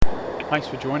Thanks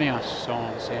for joining us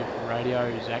on Sanford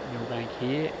Radio. Zach Milbank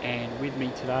here, and with me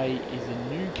today is the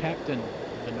new captain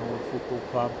of the Norwood Football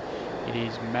Club. It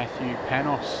is Matthew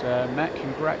Panos. Matt,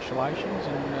 congratulations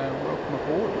and welcome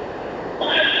aboard.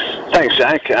 Thanks,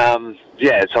 Zach.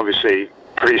 It's obviously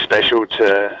pretty special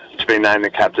to be named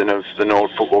the captain of the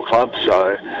Norwood Football Club,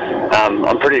 so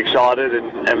I'm pretty excited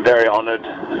and very honoured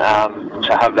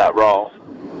to have that role.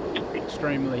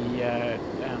 Extremely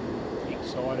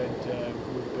excited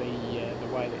would be the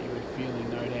way that you were feeling,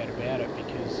 no doubt about it,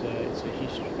 because it's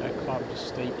a club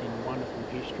steeped in wonderful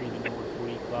history, the Norwood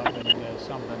Footy Club, and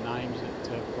some of the names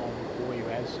that have gone before you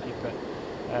as skipper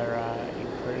are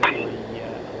incredibly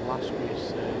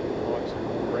illustrious. Likes of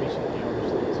more recently,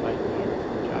 obviously, taken over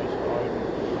from Jace Bowden,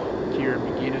 Kieran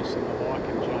McGuinness and the like,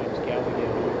 and James Gallagher,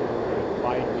 who you've already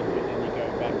played with, but then you go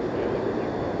back further and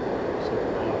you've got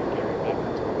Gary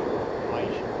McIntosh,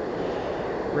 Population,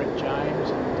 Brett James,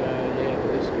 and the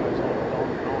list goes on and on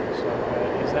and on. So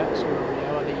is that sort of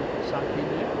reality sunk in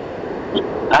yet?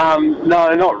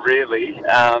 No, not really.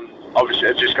 Obviously,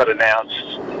 it just got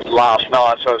announced last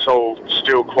night, so it's all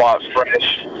still quite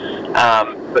fresh.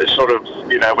 But sort of,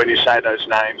 when you say those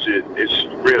names, it's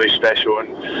really special,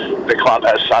 and the club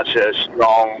has such a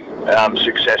strong,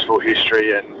 successful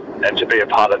history, and to be a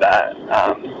part of that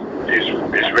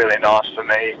is really nice for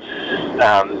me.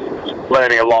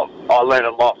 Learning a lot. I learned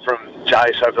a lot from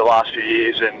Jace over the last few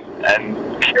years,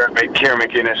 and Kieran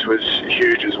McGuinness was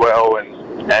huge as well,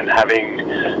 and having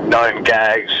known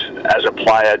Gags as a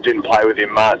player, didn't play with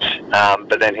him much,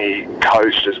 but then he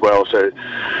coached as well. So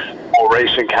more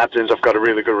recent captains, I've got a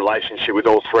really good relationship with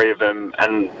all three of them,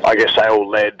 and I guess they all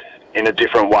led in a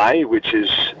different way, which is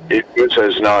it. So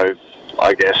there's no,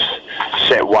 I guess,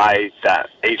 set way that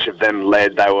each of them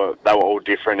led. They were all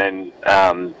different and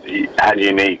had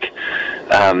unique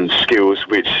skills,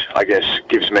 which I guess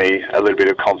gives me a little bit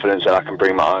of confidence that I can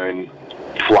bring my own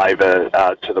flavour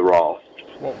to the role.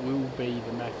 What will be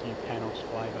the Matthew Panos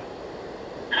flavour?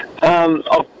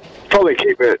 I'll probably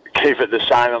keep it the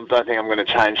same. I don't think I'm going to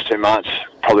change too much.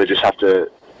 Probably just have to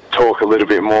talk a little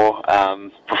bit more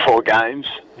before games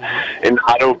in the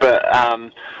huddle. But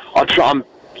I'll try.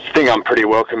 I think I'm pretty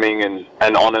welcoming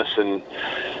and honest, and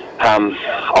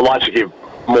I like to give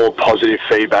more positive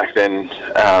feedback than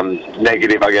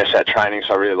negative, I guess, at training.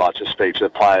 So I really like to speak to the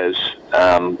players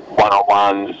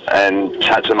one-on-one and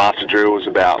chat to them after drills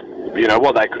about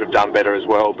what they could have done better as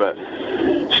well, but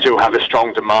still have a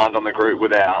strong demand on the group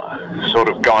without sort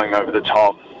of going over the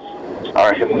top.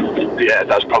 I reckon,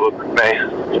 that's probably me.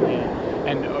 Yeah,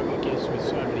 and I guess with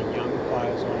so many young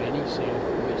players on any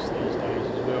Sanford list these days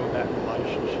as well, that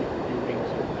relationship building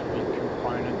is a big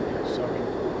component that's so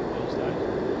important these days.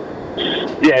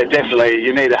 Yeah, definitely.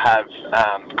 You need to have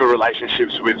good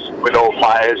relationships with all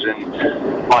players,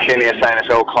 and like any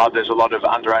SANFL club, there's a lot of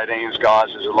under-18s guys.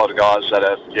 There's a lot of guys that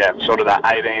are sort of that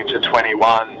 18 to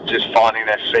 21, just finding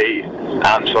their feet,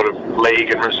 sort of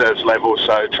league and reserves level.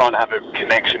 So trying to have a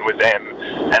connection with them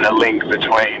and a link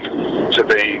between to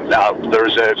be the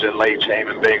reserves and league team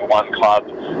and being one club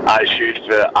is huge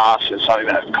for us, and something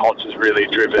that COTS has really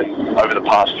driven over the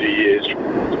past few years.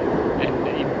 And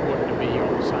important to be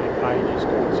on the same page as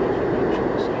COTS, as you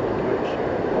mentioned, the senior coach.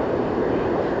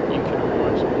 You can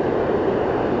almost be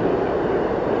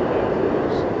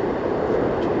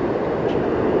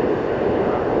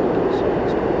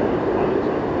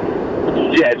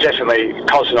Yeah, definitely.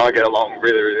 Cos and I get along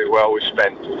really, really well. We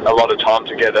spent a lot of time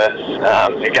together.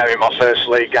 He gave me my first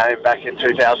league game back in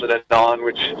 2009,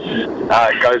 which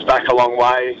goes back a long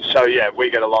way. So, we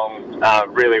get along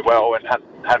really well and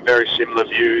have very similar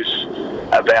views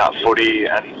about footy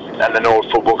and the Norwood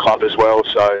Football Club as well.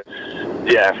 So,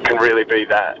 can really be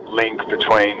that link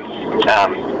between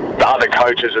the other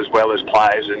coaches as well as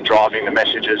players and driving the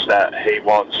messages that he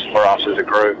wants for us as a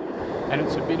group. And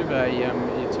it's a bit of a, you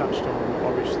touched on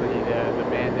obviously the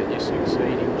man that you're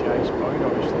succeeding, Jace Bowden.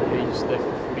 Obviously he's left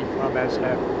the footy club, as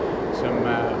have some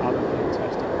other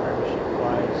fantastic premiership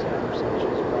players such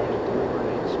as Brody Dorr and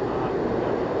Ed Smart,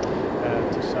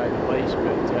 to say the least.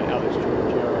 But Alex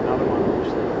Giorgio, another one,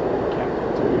 obviously a former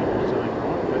captain too in his own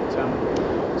right.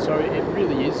 But so it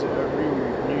really is a real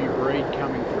new breed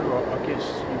coming through. I guess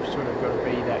you've sort of got to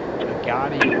be that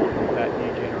guardian of that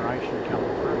new generation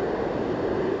coming through.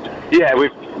 Yeah,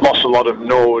 we've lost a lot of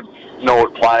Norwood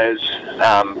players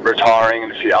retiring,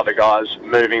 and a few other guys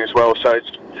moving as well. So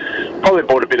it's probably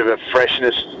brought a bit of a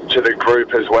freshness to the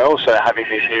group as well. So having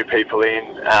these new people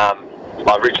in,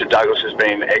 like Richard Douglas has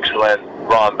been excellent,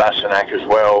 Ryan Bastanak as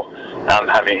well.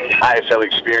 Having AFL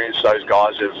experience, those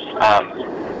guys have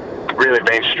really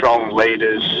been strong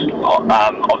leaders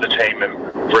of the team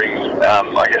and bring,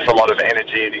 I guess, a lot of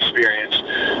energy and experience.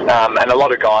 And a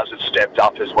lot of guys have stepped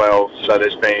up as well. So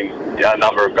there's been a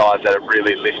number of guys that have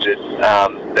really lifted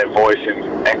their voice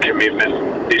and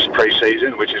commitment this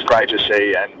pre-season, which is great to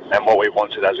see and what we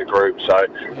wanted as a group. So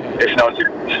it's not just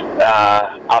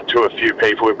up to a few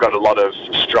people. We've got a lot of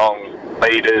strong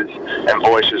leaders and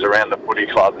voices around the footy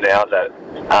club now that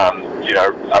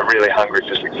are really hungry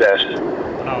for success.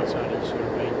 I know it's only sort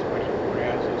of been 24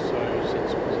 hours or so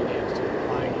since it was announced to the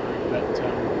playing room, but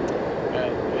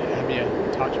have you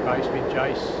touched base with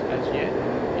Jace as yet?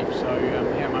 And if so,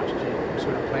 how much do you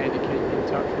sort of plan to keep in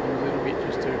touch with him a little bit,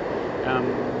 just to, I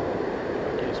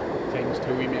guess, put things to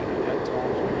him at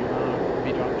times when you are a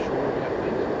bit unsure about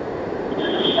things?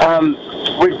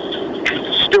 We've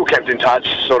still kept in touch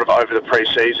sort of over the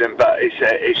pre-season, but he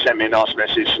sent me a nice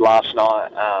message last night,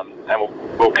 and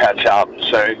we'll catch up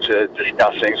soon to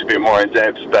discuss things a bit more in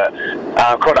depth. But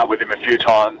caught up with him a few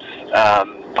times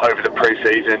over the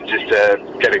pre-season just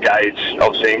to get a gauge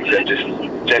of things and just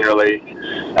generally,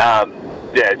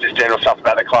 just general stuff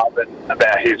about the club and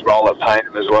about his role at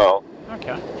Payneham as well.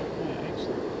 Okay, yeah,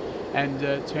 excellent.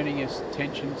 And turning his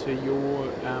attention to your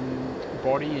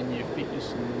body and your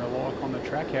fitness and the like on the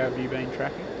track, how have you been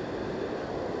tracking?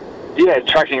 Yeah,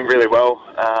 tracking really well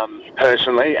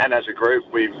personally, and as a group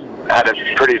we've had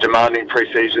a pretty demanding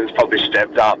pre-season. It's probably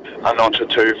stepped up a notch or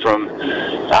two from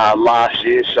last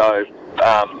year, so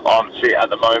I'm fit at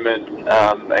the moment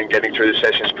and getting through the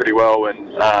sessions pretty well,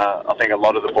 and I think a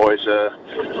lot of the boys are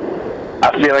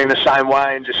feeling the same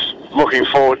way and just looking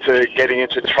forward to getting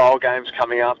into trial games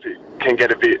coming up. It can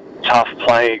get a bit tough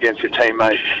playing against your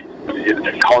teammates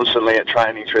constantly at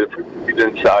training through the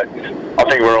pre-season, so I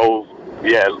think we're all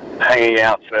hanging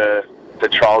out for the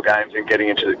trial games and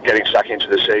getting stuck into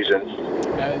the season.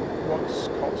 What's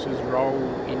Cox's role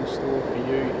in store for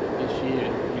you this year?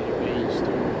 Will you be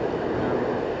still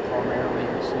primarily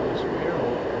in the centre square,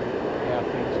 or how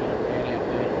things going to pan out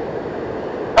there?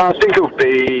 I think it'll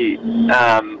be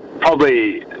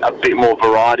probably a bit more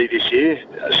variety this year.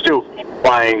 Still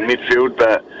playing midfield,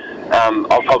 but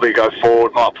I'll probably go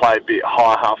forward, might play a bit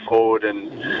high half forward and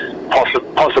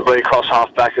possibly across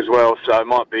half back as well. So it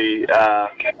might be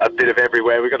a bit of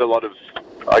everywhere. We've got a lot of,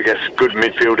 I guess, good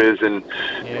midfielders and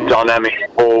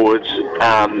dynamic forwards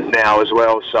now as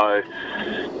well. So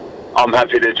I'm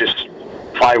happy to just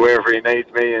play wherever he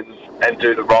needs me and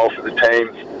do the role for the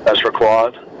team that's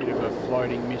required. Bit of a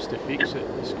floating Mr. Fix-It,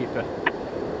 the skipper.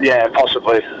 Yeah,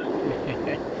 possibly.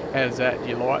 How's that? Do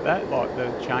you like that? Like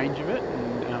the change of it?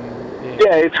 And,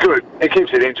 yeah, it's good. It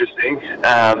keeps it interesting.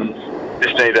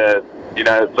 Just need to,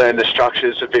 learn the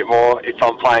structures a bit more if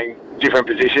I'm playing different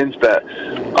positions. But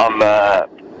I'm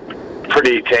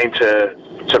pretty keen to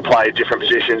play different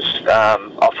positions.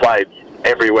 I've played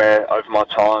everywhere over my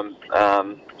time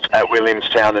at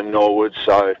Williamstown and Norwood,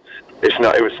 so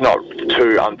it was not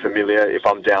too unfamiliar if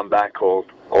I'm down back or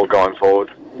going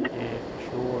forward. Yeah,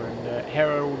 for sure. And how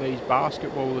are all these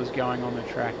basketballers going on the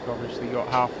track? Obviously got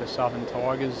half the Southern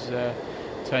Tigers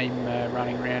team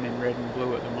running around in red and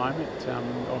blue at the moment.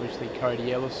 Obviously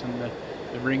Cody Ellison,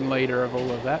 the ringleader of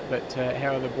all of that. But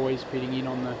how are the boys fitting in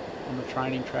on the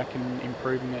training track and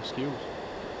improving their skills?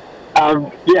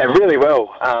 Yeah, really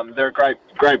well. They're a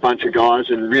great bunch of guys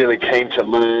and really keen to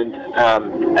learn.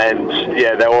 And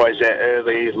yeah, they're always there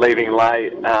early, leaving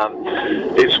late.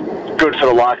 It's good for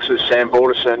the likes of Sam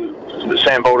Balderson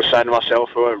and myself,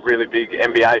 who are really big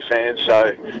NBA fans.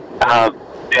 So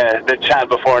the chat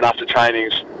before and after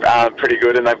training's pretty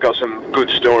good, and they've got some good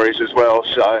stories as well.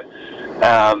 So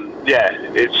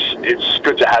it's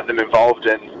good to have them involved,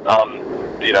 and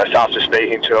after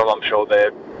speaking to them, I'm sure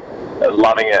they're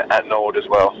loving it at Norwood as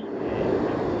well.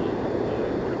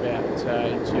 What about in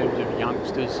terms of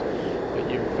youngsters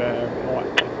that you've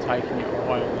might have taken your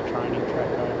eye on the training track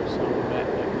over some that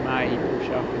may push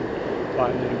up and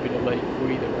play a little bit of league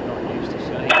footy that we're not used to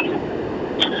seeing?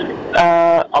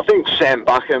 I think Sam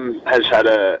Buckham has had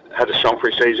a strong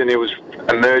pre-season. He was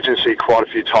emergency quite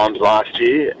a few times last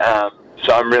year,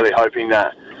 so I'm really hoping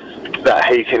that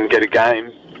he can get a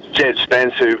game. Jed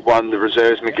Spence, who won the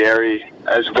reserves Magarey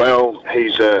as well,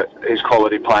 he's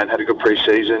quality player and had a good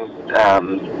pre-season.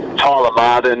 Tyler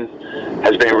Martin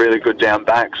has been really good down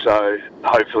back, so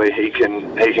hopefully he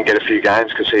can get a few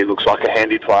games because he looks like a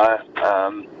handy player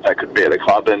that could be at the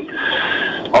club. And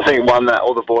I think one that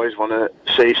all the boys want to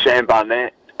see, Sam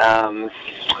Barnett,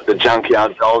 the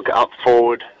junkyard dog up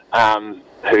forward,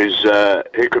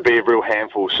 who could be a real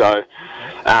handful. So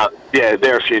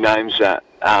there are a few names that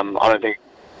I don't think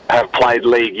have played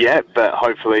league yet, but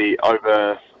hopefully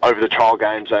over the trial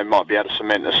games they might be able to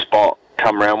cement a spot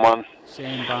come round one.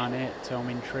 Sam Barnett, I'm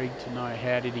intrigued to know,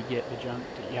 how did he get the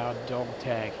junkyard dog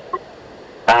tag?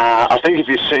 I think if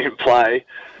you see him play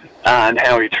and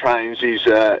how he trains, he's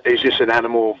just an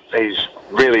animal. He's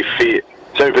really fit,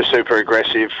 super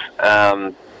aggressive,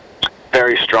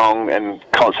 very strong, and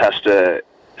Cots has to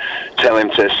tell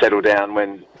him to settle down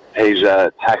when he's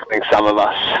tackling some of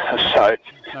us. So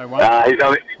No wonder, he's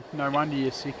only, no wonder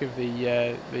you're sick of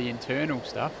the internal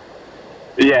stuff.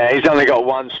 yeah, he's only got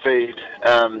one speed,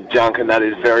 junk, and that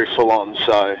is very full on.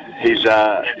 So he's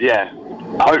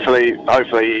hopefully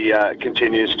he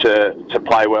continues to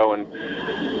play well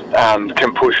and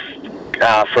can push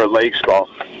for a league spot.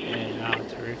 Yeah, no,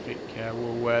 terrific.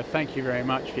 Well, thank you very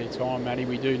much for your time, Matty.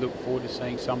 We do look forward to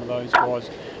seeing some of those guys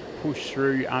push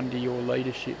through under your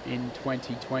leadership in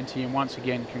 2020. And once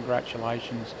again,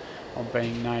 congratulations on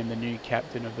being named the new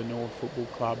captain of the Nord Football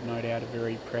Club. No doubt a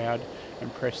very proud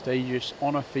and prestigious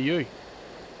honour for you.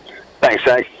 Thanks,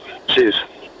 Zach. Cheers.